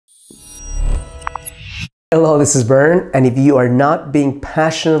Hello, this is Bern, and if you are not being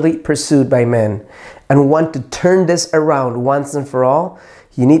passionately pursued by men and want to turn this around once and for all,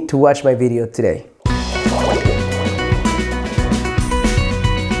 you need to watch my video today.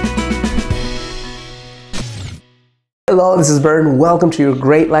 Hello, this is Bern. Welcome to your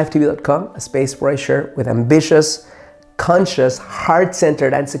greatlifetv.com, a space where I share with ambitious, conscious,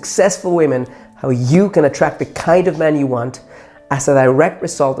 heart-centered, and successful women how you can attract the kind of man you want as a direct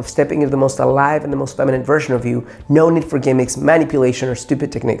result of stepping into the most alive and the most feminine version of you. No need for gimmicks, manipulation, or stupid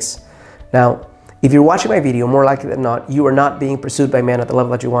techniques. Now, if you're watching my video, more likely than not, you are not being pursued by men at the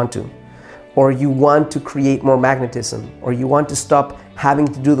level that you want to. Or you want to create more magnetism, or you want to stop having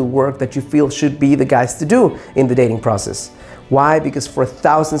to do the work that you feel should be the guys to do in the dating process. Why? Because for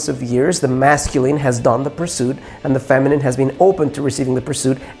thousands of years, the masculine has done the pursuit and the feminine has been open to receiving the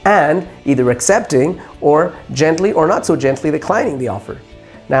pursuit and either accepting or gently or not so gently declining the offer.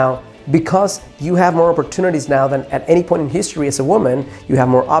 Now, because you have more opportunities now than at any point in history as a woman, you have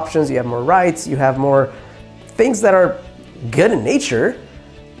more options, you have more rights, you have more things that are good in nature.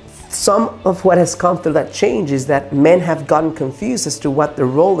 Some of what has come through that change is that men have gotten confused as to what their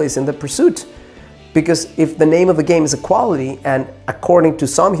role is in the pursuit. Because if the name of the game is equality, and according to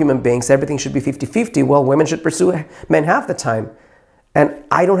some human beings, everything should be 50-50, well, women should pursue men half the time. And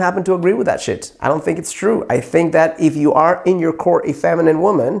I don't happen to agree with that shit. I don't think it's true. I think that if you are in your core a feminine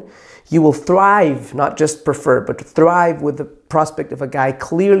woman, you will thrive, not just prefer, but thrive with the prospect of a guy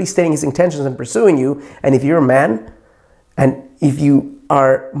clearly stating his intentions and pursuing you. And if you're a man, and if you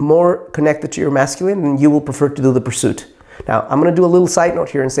are more connected to your masculine, then you will prefer to do the pursuit. Now, I'm going to do a little side note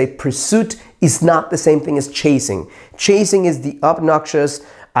here and say pursuit is not the same thing as chasing. Chasing is the obnoxious,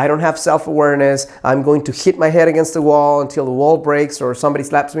 I don't have self-awareness, I'm going to hit my head against the wall until the wall breaks or somebody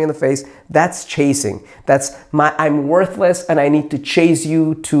slaps me in the face. That's chasing. That's I'm worthless and I need to chase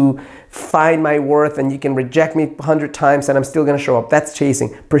you to find my worth, and you can reject me 100 times and I'm still going to show up. That's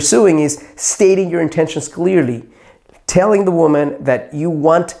chasing. Pursuing is stating your intentions clearly, telling the woman that you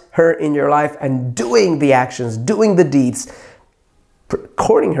want her in your life and doing the actions, doing the deeds,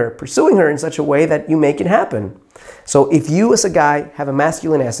 courting her, pursuing her in such a way that you make it happen. So if you as a guy have a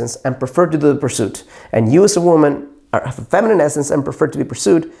masculine essence and prefer to do the pursuit, and you as a woman have a feminine essence and prefer to be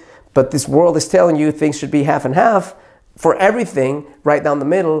pursued, but this world is telling you things should be half and half, for everything right down the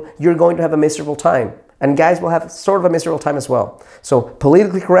middle, you're going to have a miserable time. And guys will have sort of a miserable time as well. So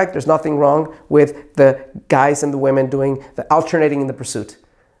politically correct, there's nothing wrong with the guys and the women doing the alternating in the pursuit.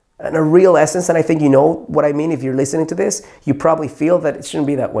 And a real essence, and I think you know what I mean if you're listening to this, you probably feel that it shouldn't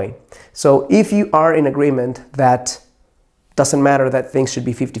be that way. So if you are in agreement that doesn't matter that things should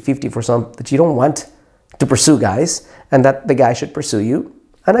be 50-50 for some, that you don't want to pursue guys, and that the guy should pursue you,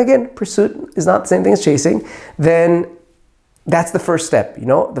 and again, pursuit is not the same thing as chasing, then that's the first step. You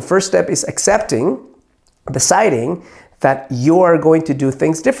know, the first step is accepting, deciding that you are going to do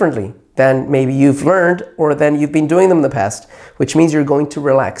things differently than maybe you've learned or than you've been doing them in the past, which means you're going to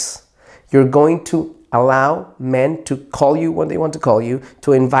relax. You're going to allow men to call you when they want to call you,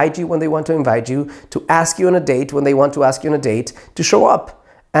 to invite you when they want to invite you, to ask you on a date when they want to ask you on a date, to show up.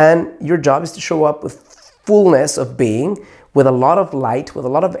 And your job is to show up with fullness of being, with a lot of light, with a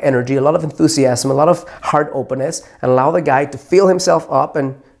lot of energy, a lot of enthusiasm, a lot of heart openness, and allow the guy to fill himself up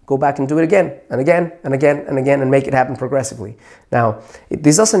and go back and do it again and again and again and again and make it happen progressively. Now,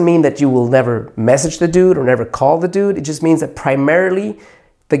 this doesn't mean that you will never message the dude or never call the dude. It just means that primarily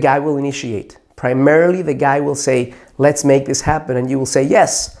the guy will initiate. Primarily the guy will say, let's make this happen, and you will say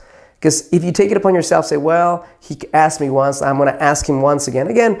yes. Because if you take it upon yourself, say, well, he asked me once, I'm going to ask him once again.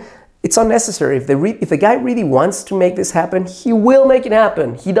 Again, it's unnecessary. If the guy really wants to make this happen, he will make it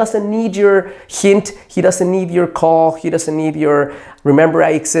happen. He doesn't need your hint. He doesn't need your call. He doesn't need your remember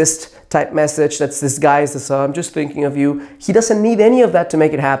I exist type message that's disguised as I'm just thinking of you. He doesn't need any of that to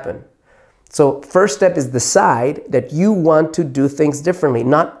make it happen. So first step is decide that you want to do things differently.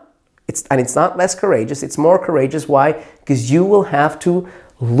 It's not less courageous. It's more courageous. Why? Because you will have to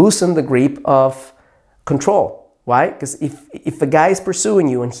loosen the grip of control. Why? Because if the guy is pursuing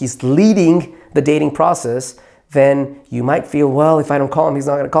you and he's leading the dating process, then you might feel, well, if I don't call him, he's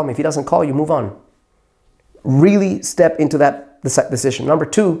not going to call me. If he doesn't call you, move on. Really step into that decision. Number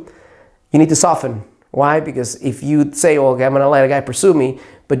two, you need to soften. Why? Because if you say, oh, okay, I'm going to let a guy pursue me,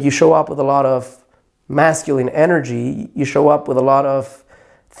 but you show up with a lot of masculine energy, you show up with a lot of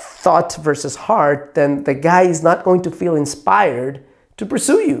thought versus heart, then the guy is not going to feel inspired to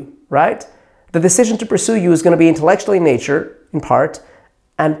pursue you, right? The decision to pursue you is going to be intellectual in nature, in part,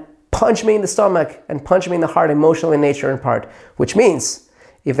 and punch me in the stomach and punch me in the heart, emotional in nature, in part. Which means,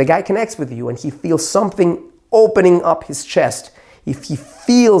 if the guy connects with you and he feels something opening up his chest, if he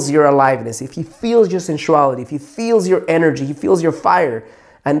feels your aliveness, if he feels your sensuality, if he feels your energy, he feels your fire,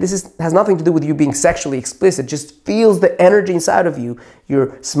 and this has nothing to do with you being sexually explicit, just feels the energy inside of you,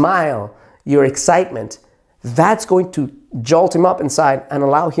 your smile, your excitement, that's going to jolt him up inside and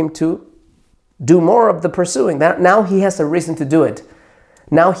allow him to do more of the pursuing. Now he has a reason to do it.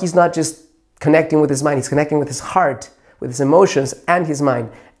 Now he's not just connecting with his mind, he's connecting with his heart, with his emotions and his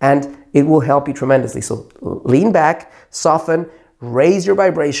mind, and it will help you tremendously. So lean back, soften, raise your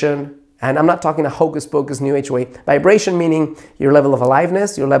vibration, and I'm not talking a hocus pocus new age way. Vibration meaning your level of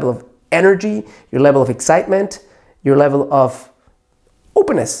aliveness, your level of energy, your level of excitement, your level of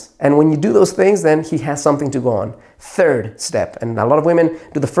openness. And when you do those things, then he has something to go on. Third step, and a lot of women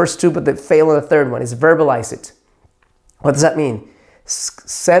do the first two, but they fail on the third one, is verbalize it. What does that mean?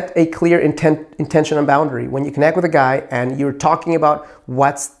 Set a clear intention and boundary. When you connect with a guy and you're talking about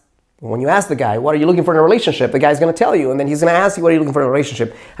when you ask the guy, what are you looking for in a relationship? The guy's going to tell you, and then he's going to ask you, what are you looking for in a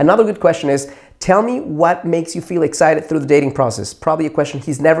relationship? Another good question is, tell me what makes you feel excited through the dating process. Probably a question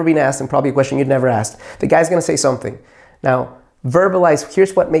he's never been asked and probably a question you'd never asked. The guy's going to say something. Now, verbalize,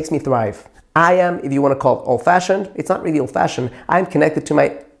 here's what makes me thrive. I am, if you want to call it old-fashioned, it's not really old-fashioned. I'm connected to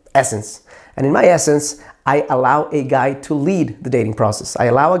my essence. And in my essence, I allow a guy to lead the dating process. I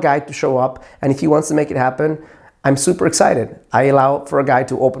allow a guy to show up, and if he wants to make it happen, I'm super excited. I allow for a guy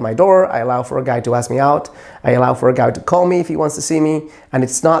to open my door. I allow for a guy to ask me out. I allow for a guy to call me if he wants to see me. And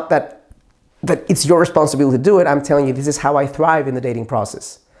it's not that it's your responsibility to do it. I'm telling you, this is how I thrive in the dating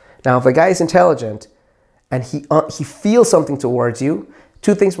process. Now, if a guy is intelligent and he feels something towards you,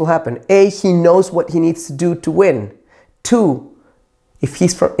 two things will happen. A, he knows what he needs to do to win. Two, if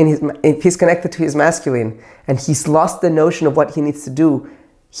he's connected to his masculine and he's lost the notion of what he needs to do,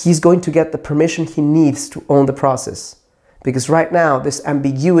 he's going to get the permission he needs to own the process. Because right now, this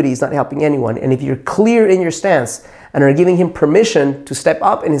ambiguity is not helping anyone. And if you're clear in your stance and are giving him permission to step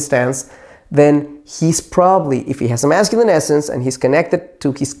up in his stance, then he's probably, if he has a masculine essence and he's connected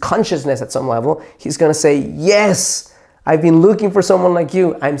to his consciousness at some level, he's going to say, yes, I've been looking for someone like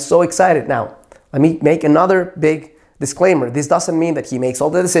you. I'm so excited. Now, let me make another big disclaimer. This doesn't mean that he makes all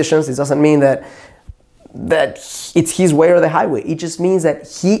the decisions. This doesn't mean that it's his way or the highway. It just means that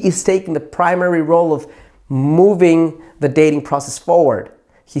he is taking the primary role of moving the dating process forward.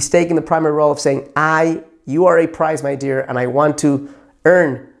 He's taking the primary role of saying, you are a prize, my dear, and I want to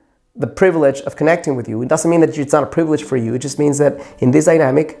earn the privilege of connecting with you. It doesn't mean that it's not a privilege for you. It just means that in this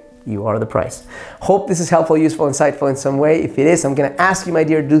dynamic, you are the prize. Hope this is helpful, useful, insightful in some way. If it is, I'm going to ask you, my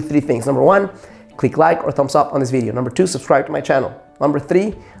dear, to do three things. Number one, click like or thumbs up on this video. Number two, subscribe to my channel. Number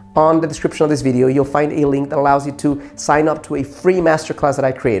three, on the description of this video, you'll find a link that allows you to sign up to a free masterclass that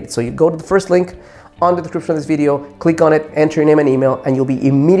I created. So you go to the first link on the description of this video, click on it, enter your name and email, and you'll be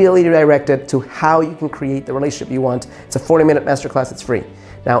immediately redirected to how you can create the relationship you want. It's a 40-minute masterclass, it's free.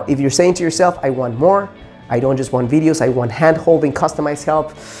 Now, if you're saying to yourself, I want more, I don't just want videos, I want hand-holding, customized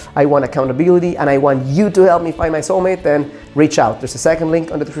help, I want accountability, and I want you to help me find my soulmate, then reach out. There's a second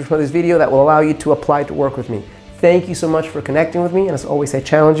link on the description of this video that will allow you to apply to work with me. Thank you so much for connecting with me, and as always, I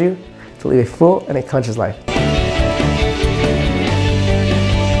challenge you to live a full and a conscious life.